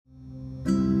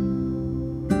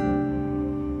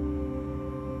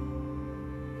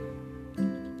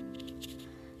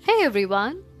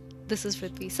everyone, this is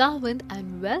Ritvi Sawant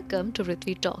and welcome to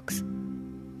Ritvi Talks.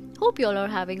 Hope you all are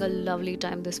having a lovely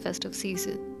time this festive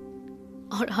season.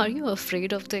 Or are you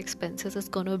afraid of the expenses it's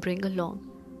gonna bring along?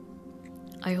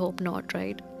 I hope not,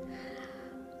 right?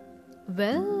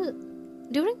 Well,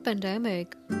 during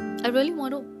pandemic, I really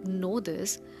want to know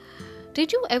this.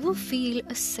 Did you ever feel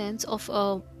a sense of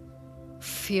a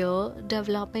fear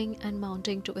developing and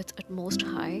mounting to its utmost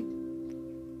high?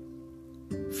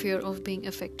 Fear of being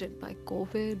affected by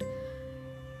COVID,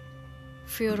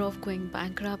 fear of going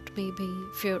bankrupt, maybe,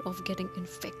 fear of getting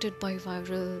infected by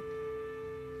viral.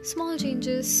 Small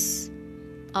changes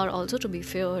are also to be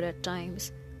feared at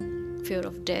times. Fear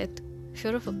of death,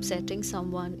 fear of upsetting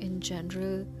someone in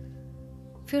general,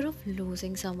 fear of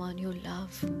losing someone you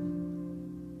love,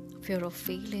 fear of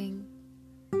failing,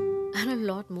 and a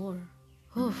lot more.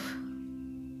 Oof.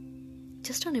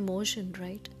 Just an emotion,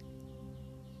 right?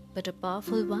 But a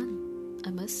powerful one, I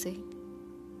must say.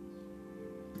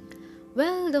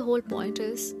 Well, the whole point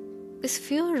is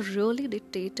fear really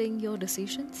dictating your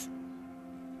decisions?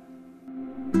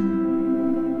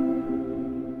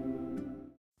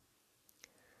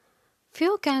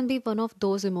 Fear can be one of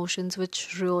those emotions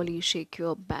which really shake you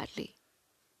up badly.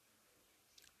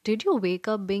 Did you wake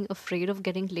up being afraid of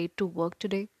getting late to work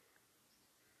today?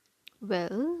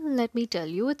 Well, let me tell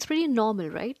you, it's pretty normal,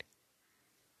 right?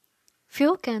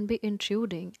 Fear can be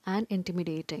intruding and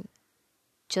intimidating.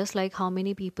 Just like how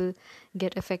many people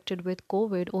get affected with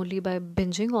COVID only by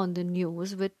binging on the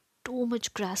news with too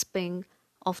much grasping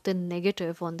of the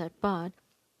negative on that part.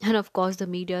 And of course, the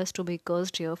media is to be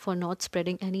cursed here for not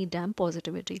spreading any damn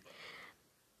positivity.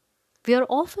 We are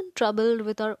often troubled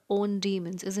with our own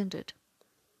demons, isn't it?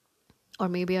 Or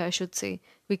maybe I should say,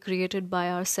 we created by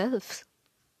ourselves.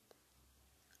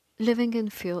 Living in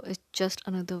fear is just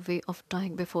another way of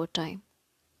dying before time.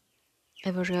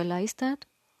 Ever realize that?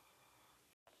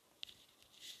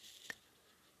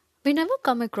 We never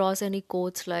come across any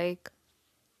quotes like,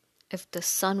 if the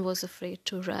sun was afraid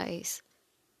to rise,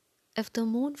 if the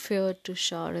moon feared to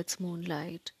shower its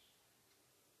moonlight,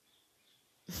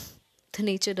 the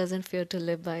nature doesn't fear to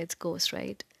live by its ghost,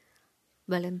 right?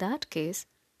 Well, in that case,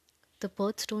 the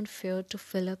birds don't fear to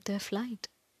fill up their flight.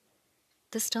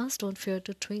 The stars don't fear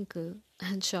to twinkle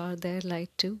and shower their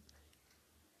light too.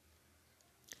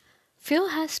 Fear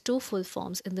has two full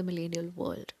forms in the millennial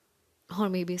world, or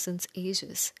maybe since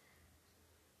ages.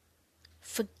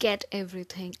 Forget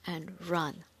everything and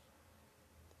run.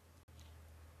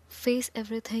 Face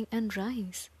everything and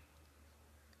rise.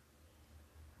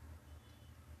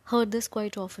 Heard this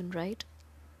quite often, right?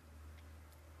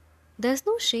 There's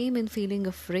no shame in feeling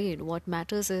afraid. What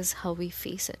matters is how we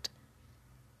face it.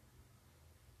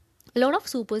 A lot of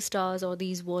superstars or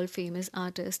these world famous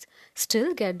artists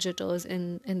still get jitters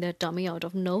in their tummy out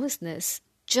of nervousness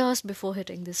just before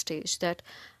hitting the stage. That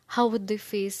how would they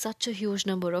face such a huge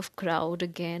number of crowd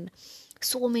again?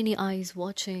 So many eyes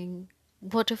watching.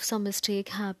 What if some mistake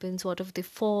happens? What if they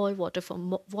fall? What if a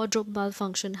wardrobe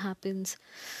malfunction happens?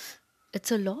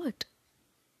 It's a lot.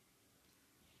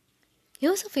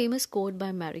 Here's a famous quote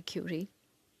by Marie Curie: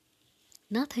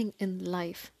 nothing in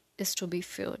life is to be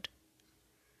feared,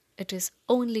 it is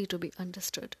only to be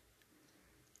understood.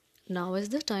 Now is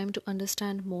the time to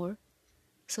understand more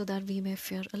so that we may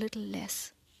fear a little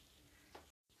less.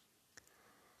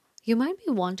 You might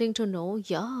be wanting to know,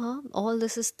 yeah, all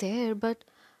this is there, but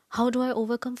how do I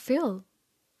overcome fear?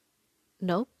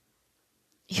 No,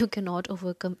 you cannot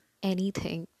overcome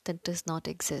anything that does not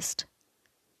exist.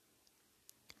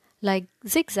 Like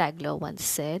Zig Ziglar once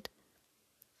said,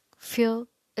 fear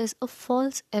is a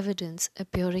false evidence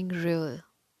appearing real.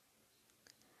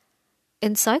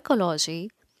 In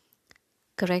psychology,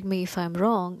 correct me if I'm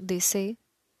wrong, they say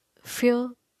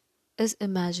fear is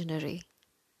imaginary.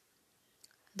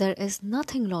 There is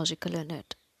nothing logical in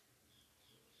it.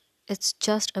 It's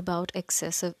just about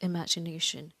excessive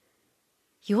imagination.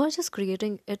 You are just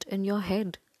creating it in your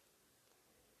head.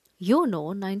 You know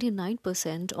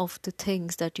 99% of the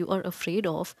things that you are afraid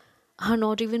of are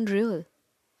not even real.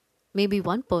 Maybe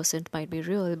 1% might be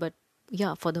real, but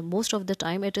yeah, for the most of the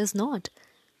time it is not.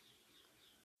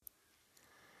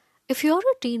 If you're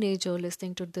a teenager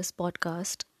listening to this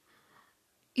podcast,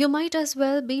 you might as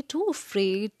well be too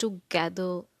afraid to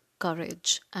gather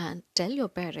courage and tell your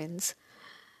parents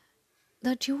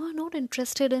that you are not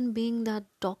interested in being that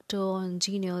doctor or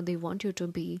engineer they want you to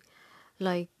be,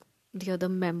 like the other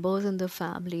members in the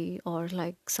family, or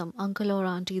like some uncle or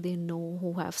auntie they know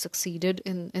who have succeeded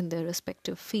in their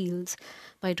respective fields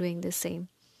by doing the same.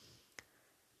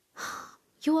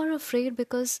 You are afraid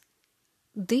because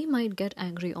they might get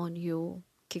angry on you,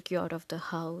 kick you out of the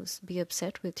house, be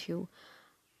upset with you,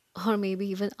 or maybe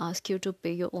even ask you to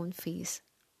pay your own fees.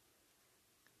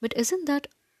 But isn't that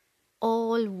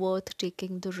all worth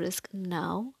taking the risk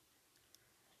now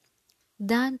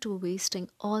than to wasting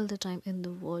all the time in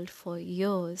the world for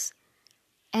years,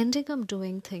 ending up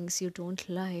doing things you don't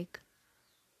like,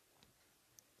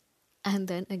 and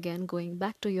then again going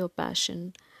back to your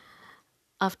passion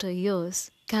after years,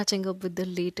 catching up with the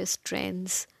latest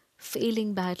trends,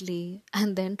 failing badly,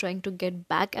 and then trying to get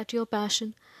back at your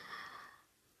passion?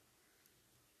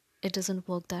 It doesn't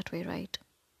work that way, right?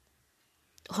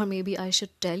 Or maybe I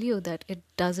should tell you that it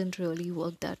doesn't really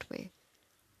work that way.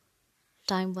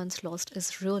 Time once lost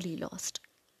is really lost.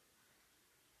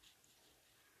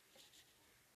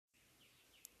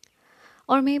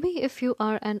 Or maybe if you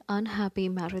are an unhappy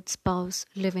married spouse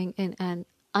living in an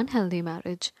unhealthy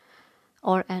marriage,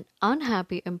 or an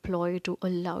unhappy employee to a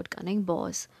loud cunning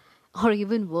boss, or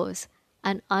even worse,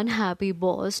 an unhappy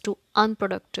boss to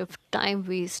unproductive, time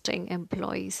wasting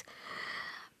employees,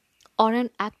 or an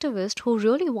activist who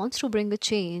really wants to bring a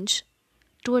change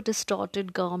to a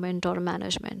distorted government or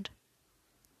management.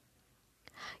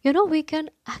 We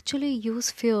can actually use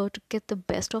fear to get the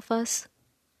best of us.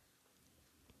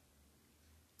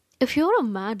 If you're a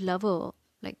mad lover,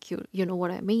 like you know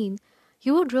what I mean,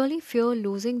 you would really fear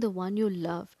losing the one you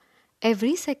love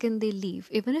every second they leave,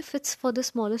 even if it's for the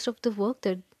smallest of the work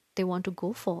that they want to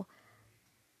go for.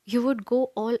 You would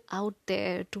go all out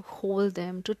there to hold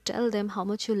them, to tell them how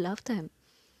much you love them.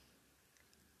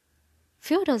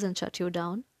 Fear doesn't shut you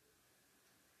down,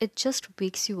 it just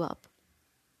wakes you up.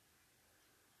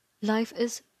 Life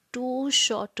is too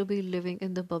short to be living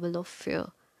in the bubble of fear,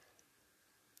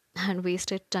 and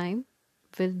wasted time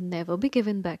will never be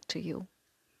given back to you.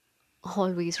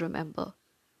 Always remember.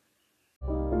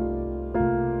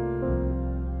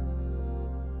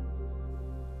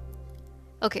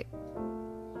 Okay,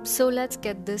 so let's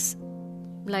get this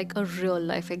like a real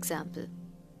life example.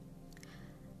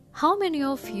 How many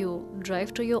of you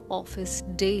drive to your office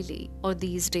daily, or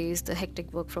these days the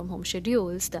hectic work from home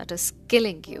schedules that is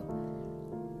killing you?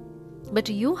 But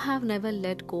you have never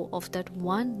let go of that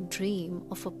one dream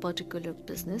of a particular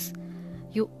business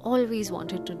you always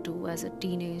wanted to do as a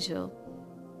teenager,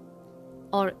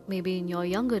 or maybe in your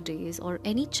younger days, or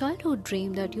any childhood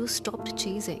dream that you stopped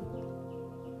chasing.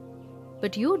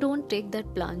 But you don't take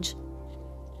that plunge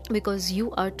because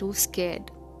you are too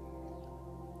scared.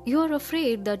 You are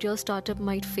afraid that your startup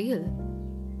might fail.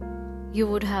 You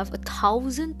would have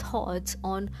 1,000 thoughts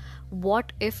on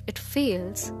what if it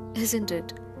fails, isn't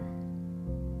it?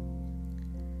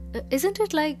 Isn't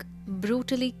it like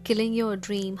brutally killing your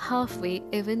dream halfway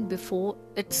even before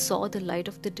it saw the light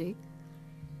of the day?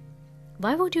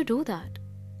 Why would you do that?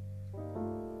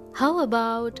 How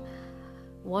about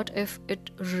what if it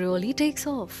really takes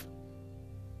off?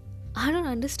 I don't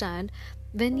understand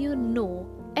when you know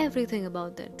everything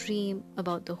about that dream,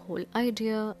 about the whole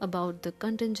idea, about the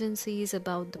contingencies,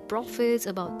 about the profits,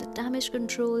 about the damage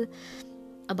control,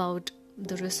 about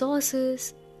the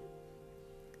resources,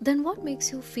 then what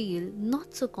makes you feel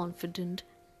not so confident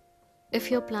if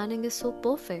your planning is so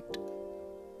perfect?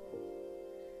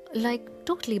 Like,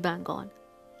 totally bang on.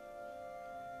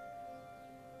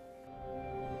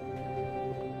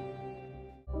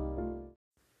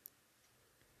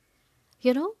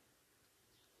 You know,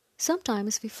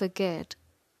 sometimes we forget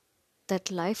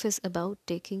that life is about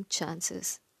taking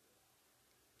chances,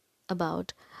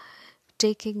 about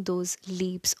taking those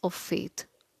leaps of faith.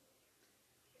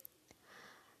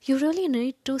 You really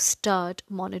need to start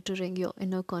monitoring your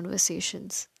inner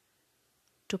conversations,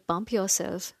 to pump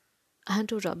yourself, and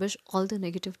to rubbish all the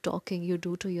negative talking you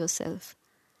do to yourself.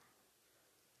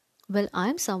 Well,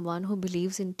 I'm someone who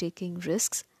believes in taking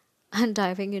risks and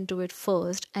diving into it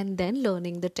first and then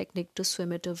learning the technique to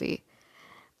swim it away.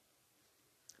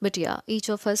 But yeah, each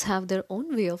of us have their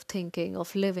own way of thinking,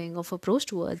 of living, of approach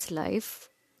towards life.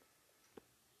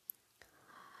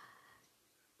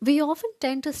 We often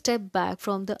tend to step back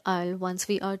from the aisle once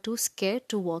we are too scared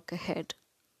to walk ahead.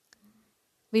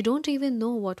 We don't even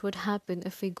know what would happen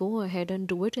if we go ahead and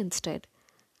do it instead.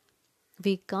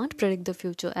 We can't predict the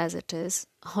future as it is,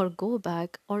 or go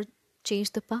back, or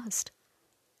change the past.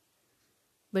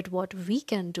 But what we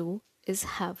can do is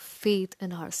have faith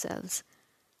in ourselves.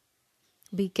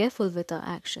 Be careful with our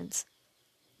actions.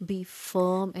 Be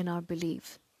firm in our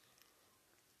belief.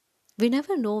 We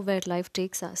never know where life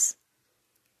takes us.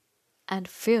 And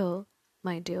fear,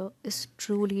 my dear, is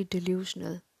truly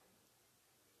delusional.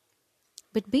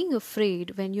 But being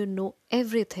afraid when you know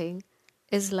everything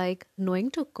is like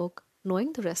knowing to cook,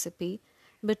 knowing the recipe,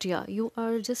 but yeah, you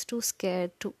are just too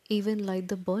scared to even light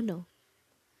the burner.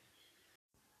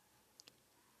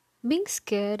 Being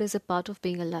scared is a part of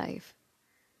being alive.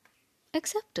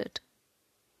 Accept it,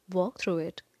 walk through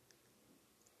it.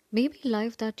 Maybe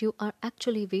life that you are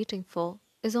actually waiting for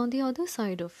is on the other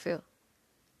side of fear.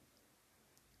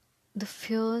 The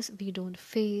fears we don't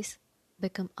face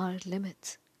become our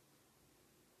limits.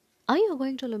 Are you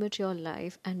going to limit your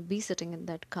life and be sitting in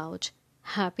that couch,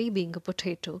 happy being a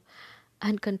potato,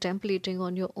 and contemplating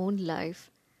on your own life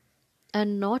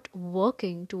and not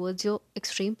working towards your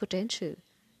extreme potential?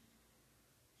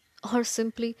 Or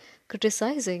simply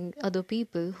criticizing other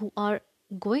people who are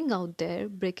going out there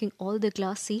breaking all the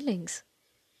glass ceilings?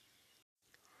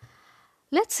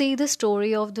 Let's see the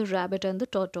story of the rabbit and the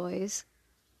tortoise.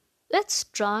 Let's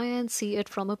try and see it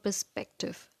from a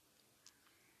perspective.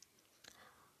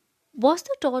 Was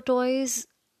the tortoise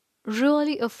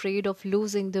really afraid of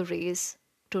losing the race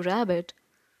to Rabbit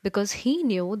because he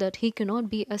knew that he cannot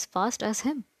be as fast as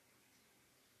him?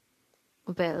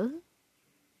 Well,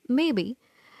 maybe.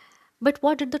 But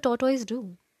what did the tortoise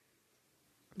do?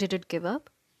 Did it give up?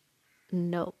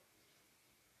 No.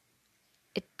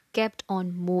 It kept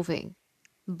on moving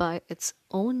by its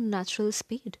own natural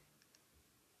speed.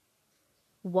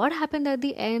 What happened at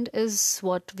the end is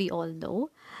what we all know,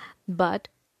 but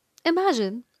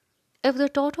imagine if the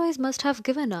tortoise must have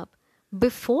given up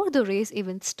before the race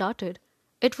even started,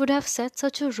 it would have set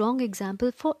such a wrong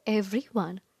example for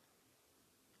everyone.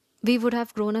 We would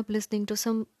have grown up listening to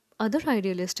some other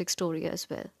idealistic story as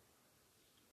well.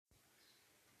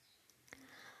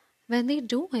 When we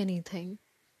do anything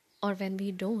or when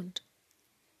we don't,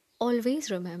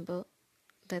 always remember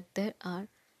that there are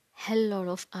hell lot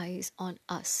of eyes on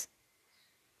us.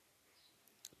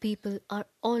 People are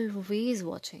always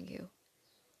watching you.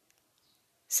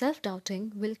 Self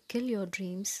doubting will kill your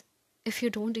dreams if you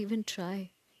don't even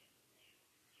try.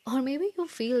 Or maybe you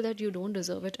feel that you don't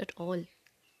deserve it at all.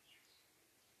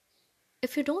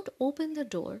 If you don't open the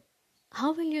door,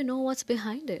 how will you know what's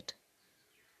behind it?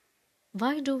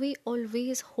 Why do we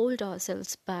always hold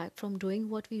ourselves back from doing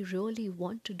what we really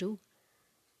want to do?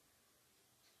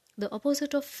 The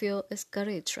opposite of fear is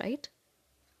courage, right?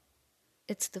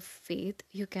 It's the faith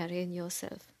you carry in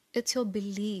yourself, it's your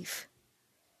belief.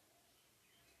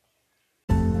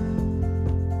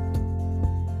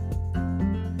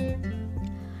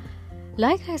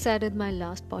 Like I said in my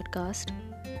last podcast,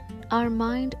 our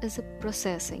mind is a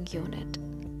processing unit.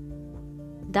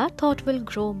 That thought will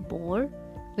grow more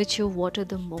which you water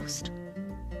the most.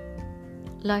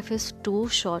 Life is too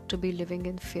short to be living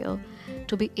in fear,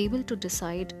 to be able to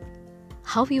decide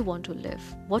how you want to live,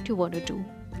 what you want to do.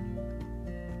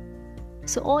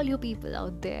 So, all you people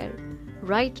out there,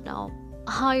 right now,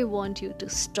 I want you to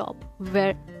stop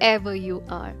wherever you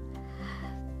are.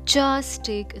 Just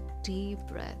take a deep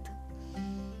breath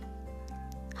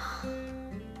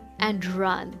and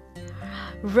run.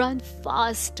 Run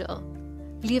faster,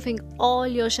 leaving all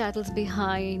your shackles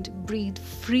behind. Breathe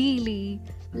freely,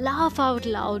 laugh out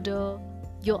louder,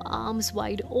 your arms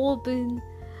wide open.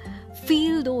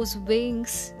 Feel those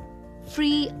wings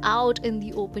free out in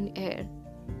the open air.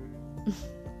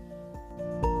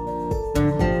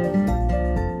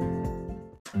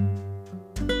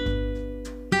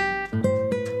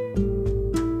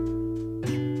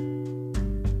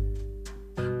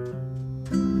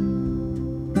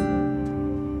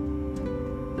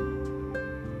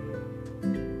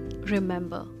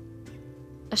 Remember,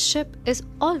 a ship is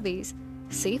always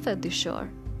safe at the shore,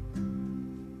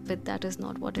 but that is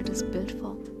not what it is built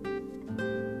for.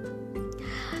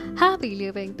 Happy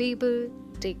living, people.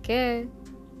 Take care.